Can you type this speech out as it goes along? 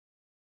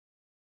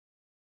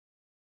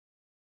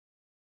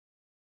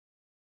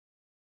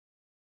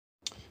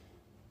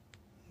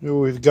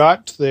We've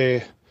got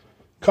the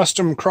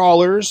custom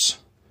Crawlerz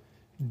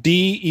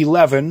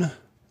D11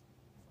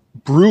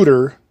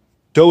 Bruder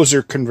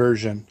Dozer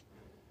conversion.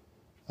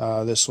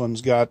 This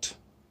one's got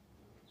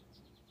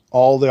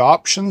all the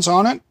options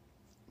on it.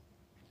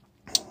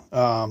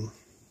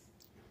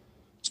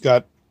 It's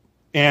got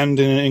and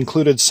an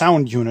included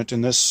sound unit in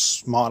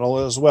this model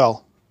as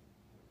well.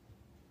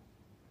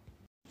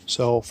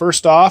 So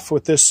first off,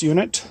 with this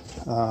unit,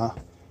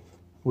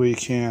 we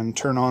can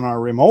turn on our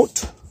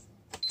remote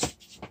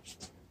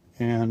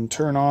and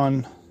turn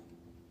on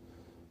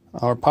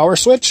our power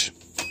switch.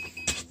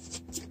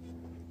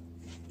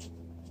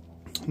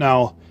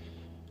 Now,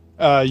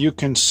 you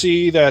can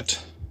see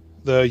that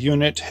the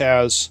unit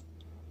has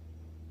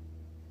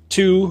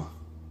two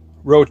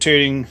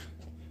rotating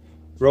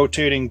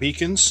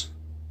beacons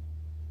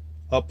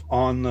up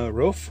on the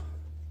roof.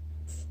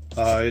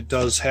 It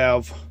does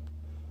have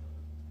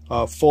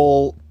a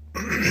full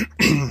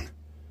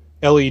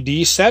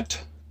LED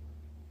set.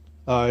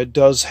 It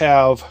does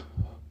have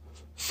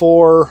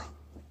four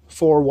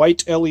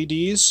white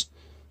LEDs.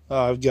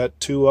 I've got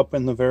two up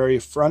in the very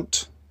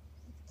front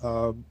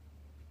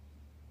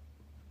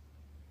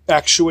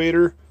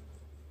actuator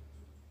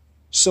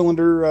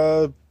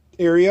cylinder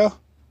area,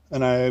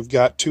 and I've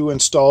got two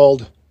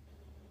installed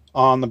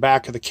on the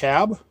back of the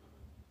cab.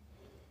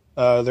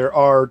 There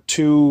are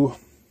two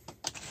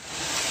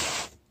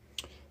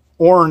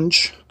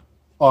orange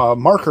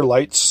marker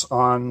lights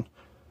on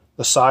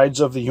the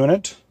sides of the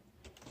unit.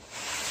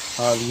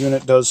 The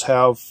unit does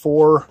have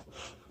four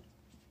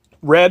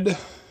red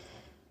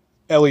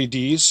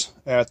LEDs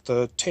at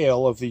the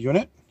tail of the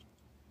unit.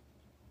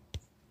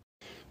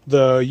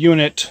 The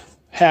unit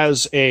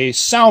has a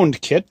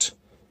sound kit,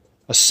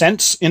 a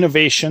Sense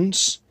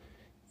Innovations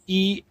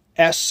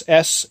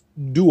ESS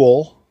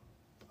Dual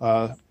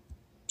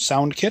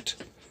sound kit,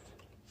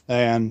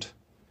 and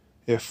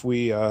if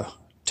we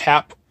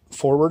tap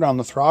forward on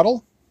the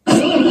throttle,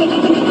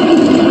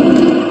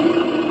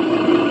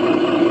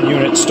 the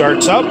unit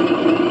starts up.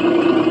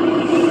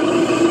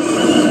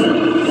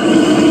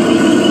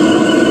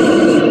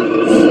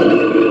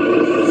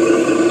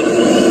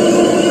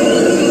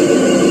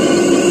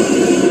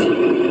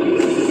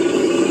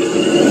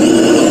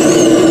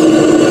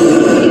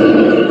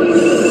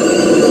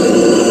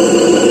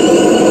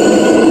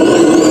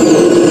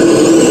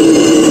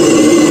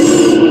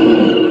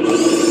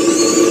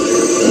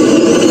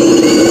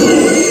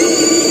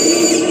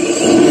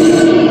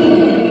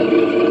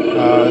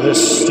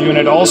 This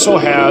unit also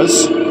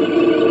has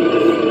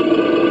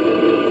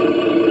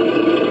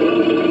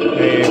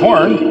a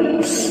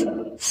horn,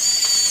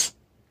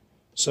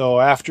 so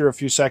after a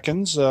few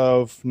seconds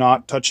of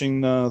not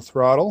touching the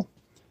throttle,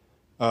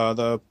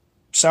 the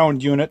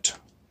sound unit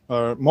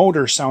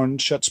motor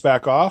sound shuts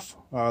back off.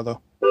 The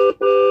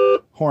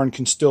horn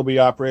can still be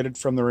operated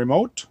from the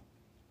remote.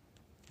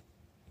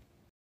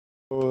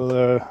 So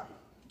the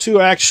two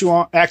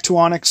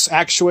Actuonix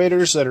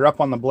Actuators that are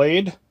up on the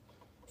blade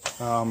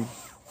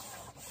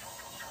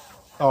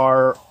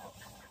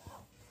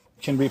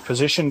can be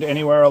positioned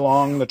anywhere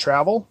along the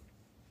travel,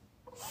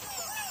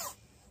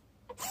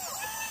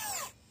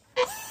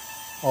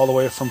 all the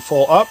way from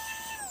full up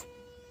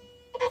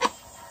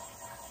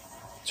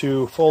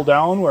to full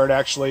down, where it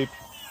actually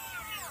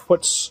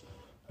puts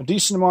a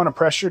decent amount of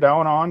pressure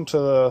down onto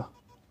the,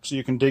 so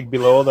you can dig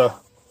below the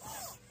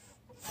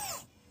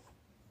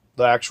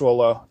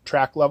actual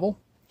track level.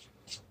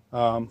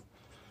 It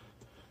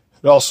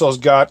also has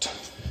got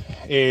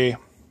a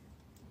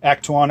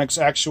Actuonix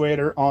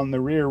actuator on the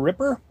rear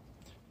ripper.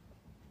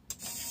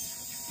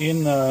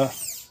 In the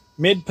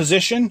mid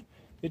position,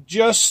 it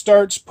just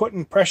starts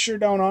putting pressure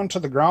down onto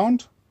the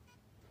ground.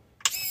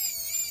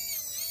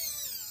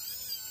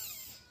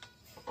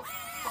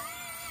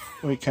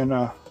 We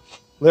can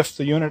lift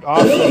the unit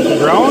off of the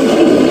ground.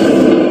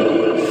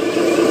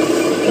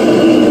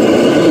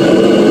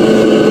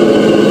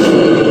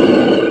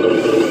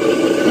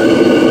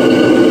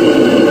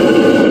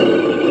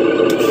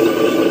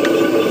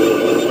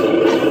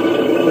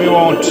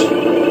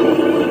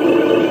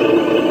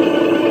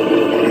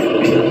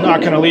 Not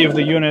going to leave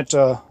the unit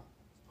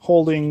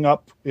holding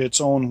up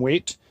its own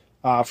weight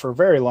for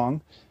very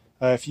long.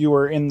 If you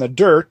were in the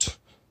dirt,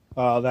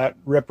 that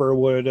ripper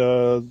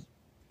would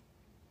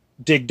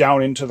dig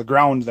down into the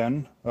ground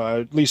then,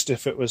 at least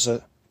if it was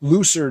a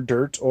looser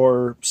dirt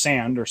or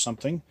sand or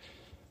something.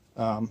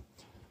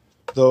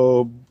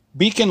 The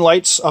beacon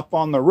lights up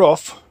on the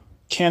roof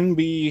can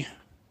be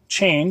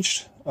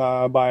changed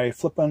by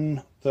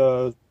flipping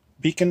the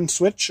beacon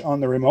switch on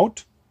the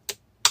remote.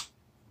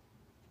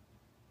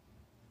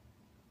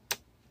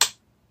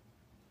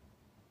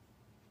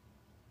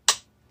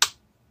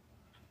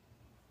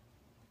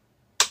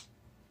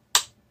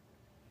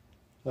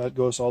 That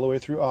goes all the way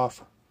through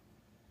off.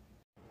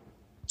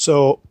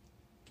 So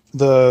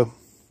the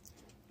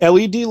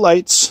LED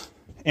lights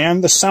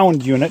and the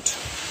sound unit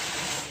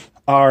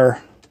can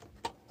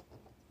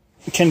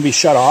be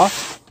shut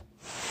off.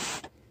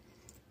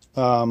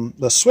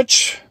 The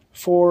switch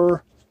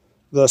for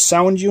the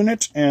sound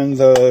unit and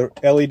the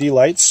LED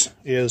lights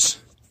is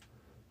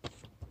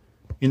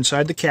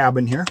inside the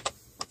cabin here.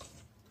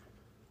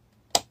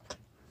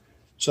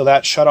 So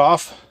that shut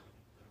off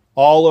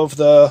all of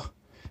the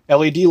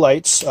LED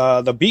lights.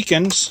 The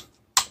beacons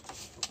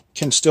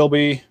can still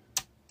be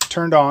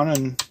turned on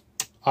and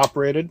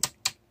operated.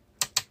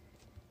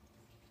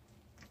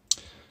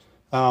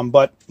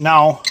 But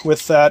now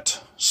with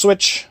that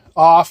switch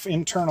off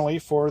internally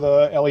for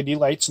the LED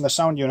lights in the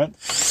sound unit,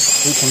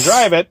 we can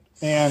drive it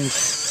and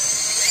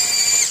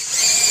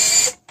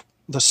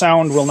the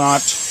sound will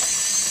not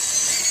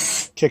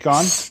kick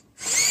on.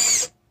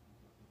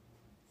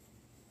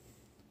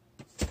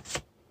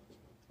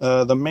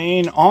 The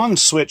main on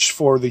switch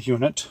for the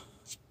unit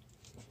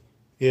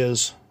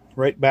is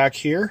right back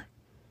here,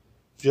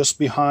 just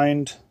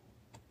behind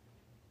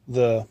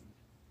the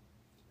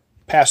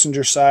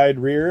passenger side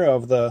rear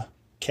of the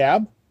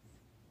cab.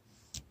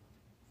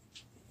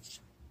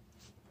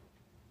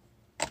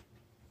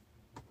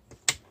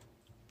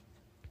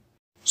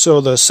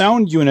 So the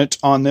sound unit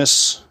on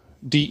this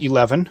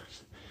D11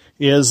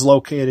 is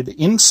located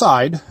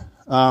inside.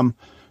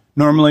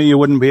 Normally you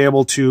wouldn't be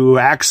able to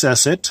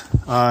access it,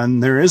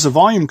 and there is a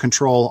volume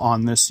control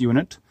on this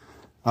unit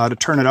to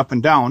turn it up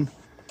and down,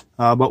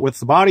 but with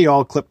the body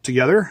all clipped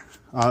together,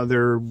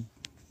 there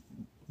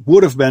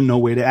would have been no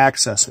way to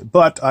access it.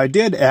 But I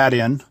did add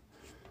in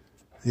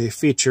a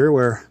feature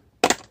where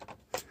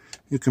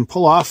you can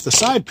pull off the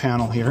side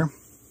panel here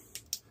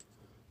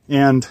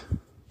and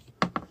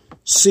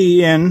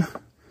see in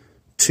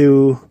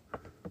to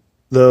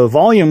the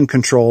volume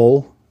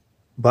control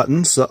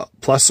buttons, the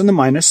plus and the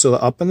minus, so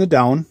the up and the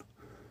down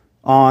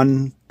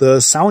on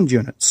the sound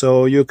unit.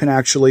 So you can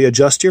actually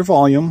adjust your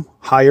volume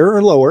higher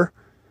or lower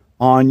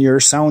on your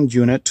sound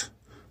unit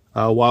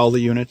while the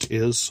unit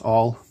is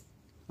all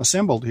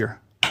assembled here.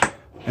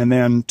 And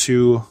then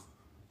to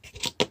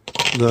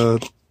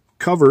the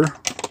cover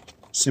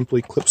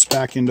simply clips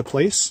back into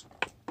place.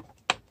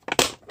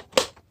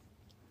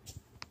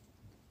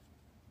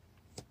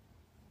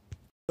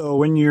 So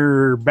when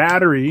your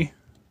battery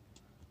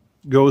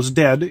goes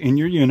dead in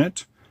your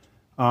unit,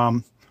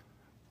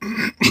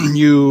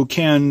 you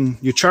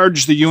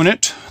charge the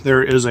unit.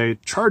 There is a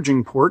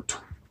charging port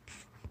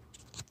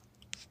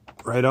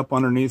right up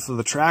underneath of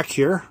the track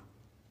here.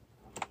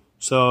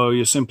 So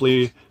you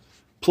simply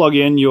plug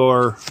in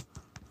your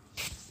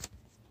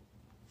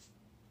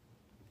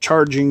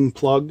charging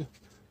plug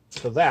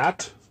to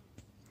that,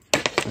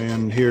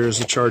 and here's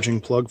the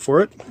charging plug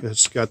for it.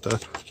 It's got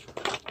the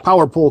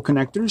power pole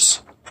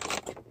connectors.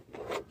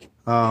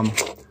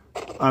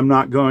 I'm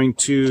not going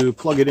to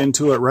plug it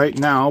into it right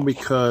now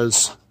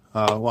because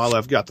while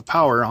I've got the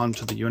power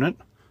onto the unit,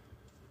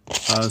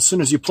 as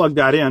soon as you plug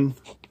that in,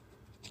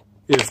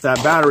 if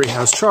that battery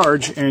has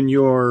charge and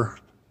your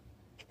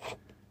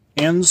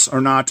ends are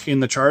not in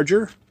the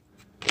charger,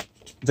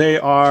 they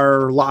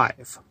are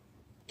live.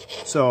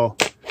 So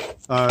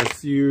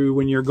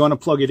when you're going to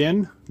plug it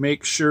in,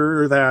 make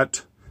sure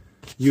that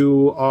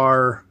you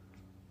are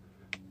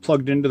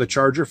plugged into the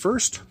charger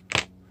first,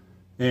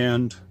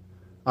 and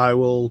I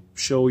will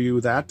show you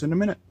that in a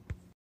minute.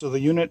 So the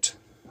unit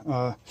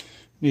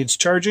needs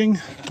charging.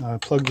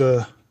 Plug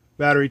the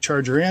battery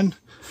charger in,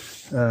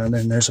 and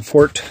then there's a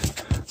port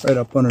right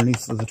up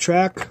underneath of the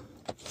track.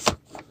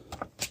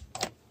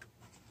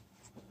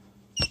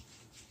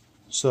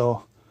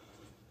 So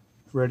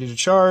ready to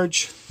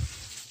charge.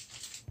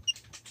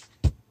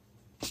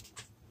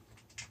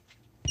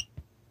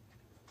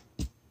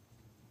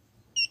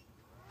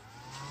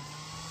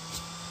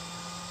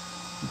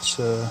 It's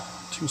a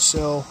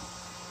 2-cell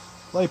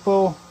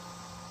LiPo.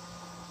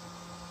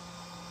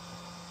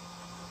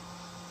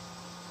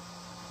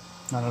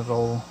 And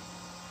it'll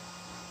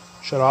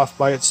shut off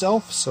by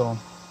itself, so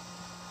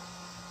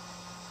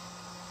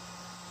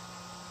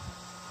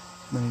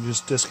then you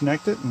just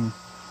disconnect it and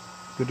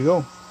good to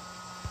go.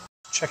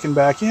 Checking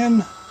back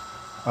in.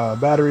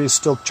 Battery is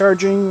still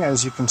charging.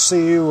 As you can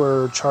see,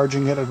 we're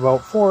charging it at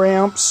about 4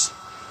 amps.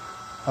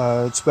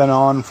 It's been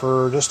on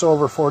for just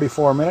over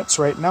 44 minutes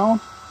right now.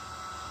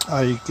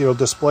 It'll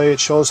display, it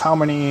shows how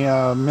many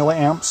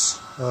milliamps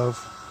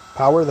of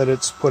power that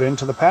it's put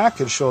into the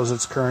pack. It shows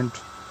its current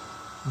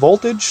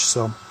voltage,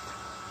 so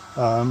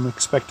I'm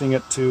expecting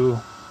it to,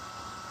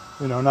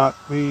 not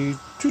be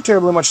too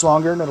terribly much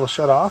longer and it'll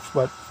shut off,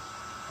 but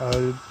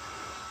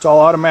it's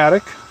all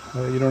automatic.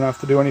 You don't have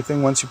to do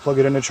anything once you plug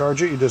it in to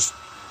charge it. You just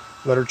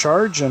let her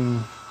charge, and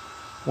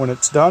when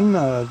it's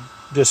done,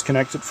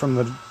 disconnect it from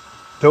the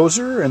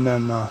dozer and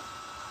then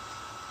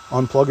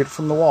unplug it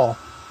from the wall.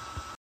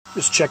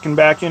 Just checking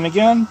back in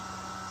again.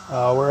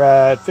 We're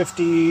at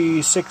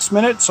 56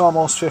 minutes,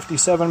 almost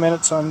 57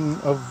 minutes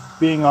of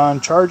being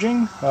on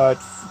charging. It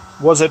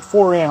was at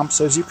 4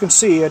 amps. As you can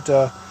see,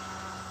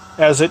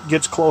 as it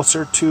gets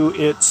closer to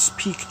its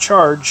peak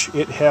charge,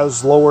 it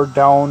has lowered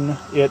down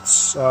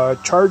its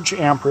charge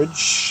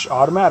amperage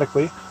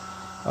automatically.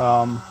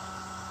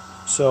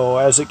 So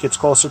as it gets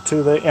closer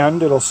to the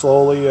end, it'll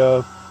slowly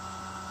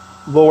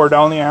lower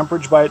down the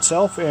amperage by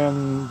itself,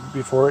 and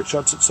before it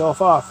shuts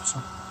itself off.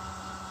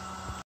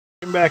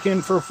 So back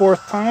in for a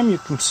 4th time. You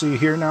can see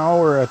here now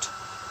we're at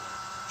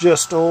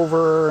just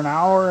over an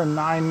hour and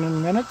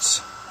 9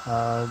 minutes.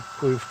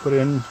 We've put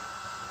in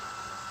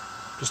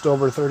just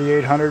over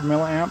 3,800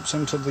 milliamps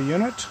into the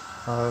unit.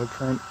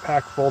 Current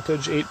pack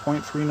voltage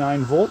 8.39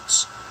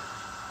 volts.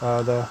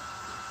 The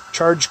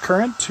charge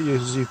current,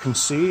 as you can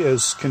see,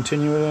 is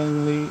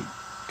continuously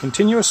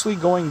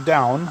going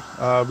down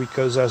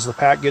because as the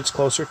pack gets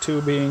closer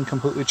to being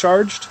completely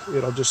charged,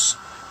 it'll just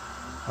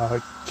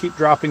keep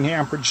dropping the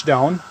amperage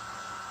down,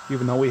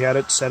 even though we had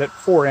it set at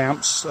 4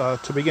 amps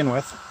to begin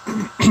with.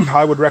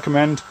 I would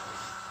recommend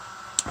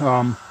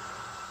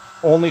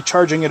only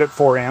charging it at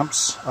 4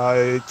 amps.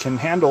 It can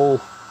handle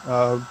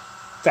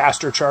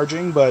faster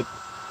charging, but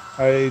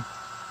I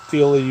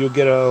feel that you'll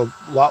get a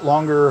lot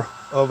longer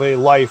of a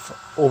life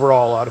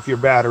overall out of your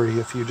battery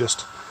if you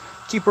just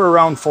keep her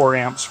around 4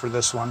 amps for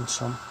this one.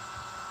 So,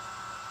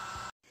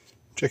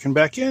 checking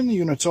back in, the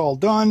unit's all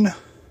done.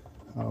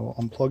 I'll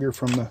unplug her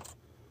from the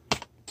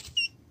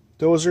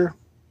dozer.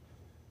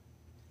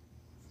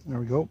 There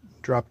we go,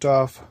 dropped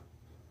off,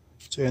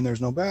 saying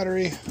there's no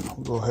battery.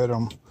 We'll go ahead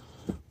and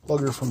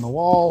plug her from the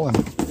wall, and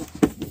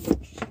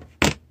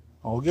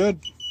all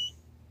good.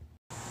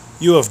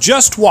 You have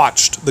just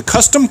watched the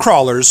custom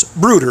Crawlerz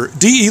BRUDER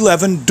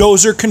D11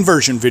 Dozer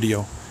conversion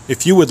video.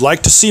 If you would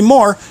like to see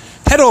more,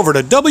 head over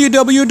to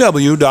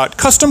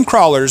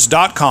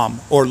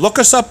www.customcrawlerz.com or look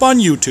us up on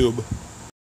YouTube.